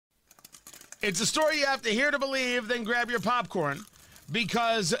It's a story you have to hear to believe, then grab your popcorn,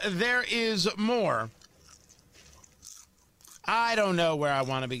 because there is more. I don't know where I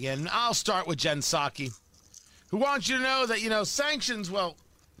want to begin. I'll start with Jen Psaki, who wants you to know that, sanctions, well,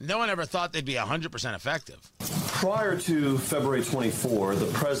 no one ever thought they'd be 100% effective. Prior to February 24, the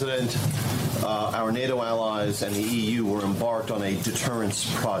president, our NATO allies, and the EU were embarked on a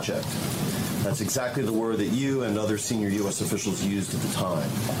deterrence project. That's exactly the word that you and other senior U.S. officials used at the time.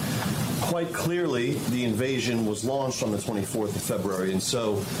 Quite clearly, the invasion was launched on the 24th of February, and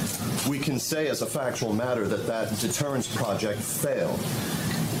so we can say as a factual matter that that deterrence project failed.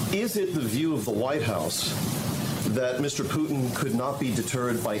 Is it the view of the White House that Mr. Putin could not be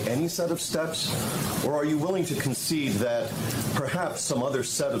deterred by any set of steps, or are you willing to concede that perhaps some other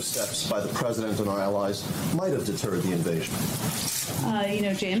set of steps by the president and our allies might have deterred the invasion?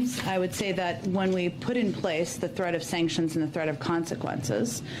 James, I would say that when we put in place the threat of sanctions and the threat of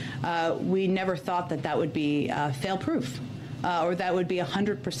consequences, we never thought that that would be fail-proof or that would be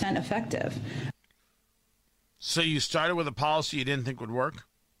 100% effective. So you started with a policy you didn't think would work?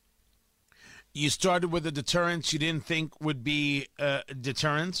 You started with a deterrence you didn't think would be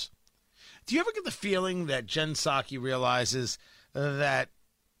deterrence? Do you ever get the feeling that Jen Psaki realizes that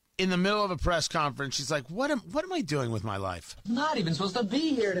in the middle of a press conference, she's like, what am I doing with my life? I'm not even supposed to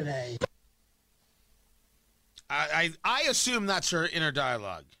be here today. I assume that's her inner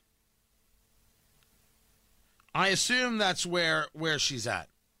dialogue. I assume that's where she's at.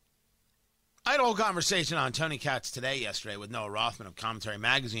 I had a whole conversation on Tony Katz Today yesterday with Noah Rothman of Commentary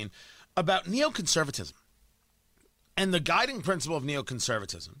Magazine about neoconservatism and the guiding principle of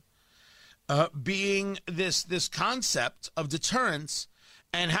neoconservatism being this concept of deterrence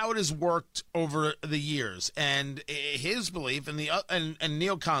and how it has worked over the years, and his belief and and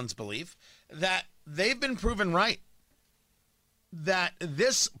neocons' belief that they've been proven right, that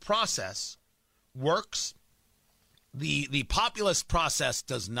this process works, the populist process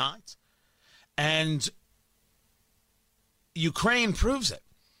does not, and Ukraine proves it.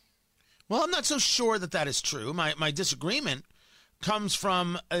 Well, I'm not so sure that is true. My disagreement comes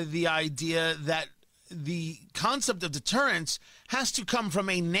from the idea that the concept of deterrence has to come from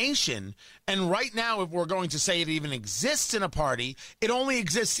a nation. And right now, if we're going to say it even exists in a party, it only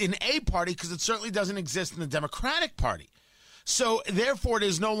exists in a party because it certainly doesn't exist in the Democratic Party. So therefore, it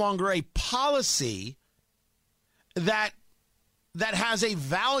is no longer a policy that has a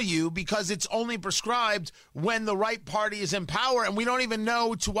value because it's only prescribed when the right party is in power, and we don't even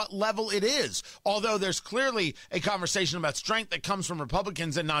know to what level it is. Although there's clearly a conversation about strength that comes from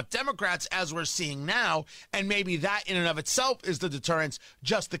Republicans and not Democrats, as we're seeing now, and maybe that in and of itself is the deterrence,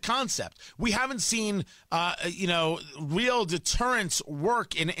 just the concept. We haven't seen, real deterrence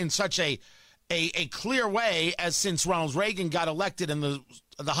work in such a clear way as since Ronald Reagan got elected and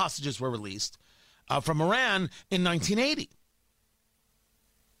the hostages were released from Iran in 1980.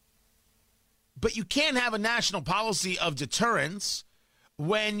 But you can't have a national policy of deterrence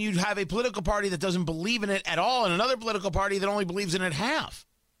when you have a political party that doesn't believe in it at all and another political party that only believes in it half.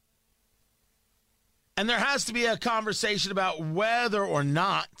 And there has to be a conversation about whether or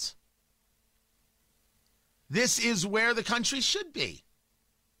not this is where the country should be.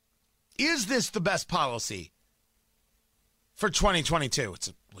 Is this the best policy for 2022? It's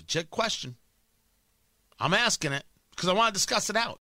a legit question. I'm asking it because I want to discuss it out.